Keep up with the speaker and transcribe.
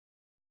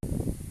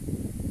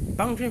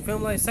BanG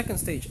Film Live second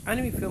stage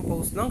anime film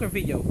posts longer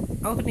video,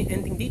 alternate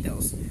ending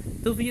details.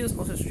 Two videos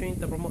also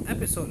streamed the promo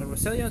episode of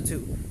Roselia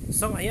 2,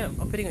 Song I Am,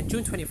 opening on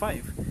June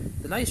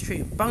 25. The live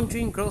stream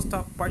BanG Girls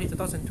Talk Party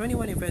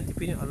 2021 event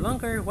including a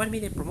longer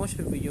 1-minute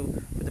promotional video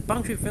for the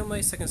BanG Film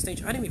Live second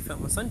stage anime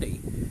film on Sunday.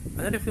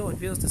 Another film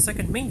reveals the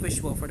second main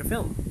visual for the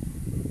film.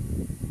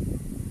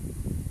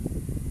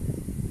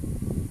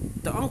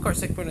 The encore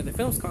segment of the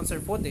film's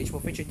concert footage will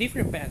feature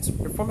different bands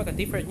performing a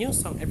different new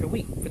song every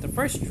week for the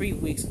first 3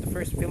 weeks of the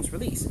first film's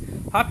release.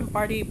 Hopping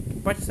Party,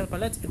 Bratislava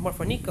Ballet, and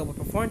Morphonica will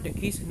perform the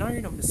key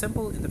scenario of the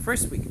Symbol in the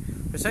first week.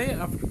 Roselia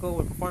Africa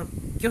will perform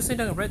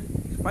Kyosidang Red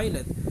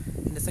Violet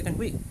in the second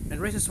week, and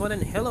Races One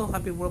and Hello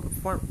Happy World will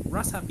perform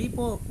Rasa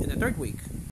People in the third week.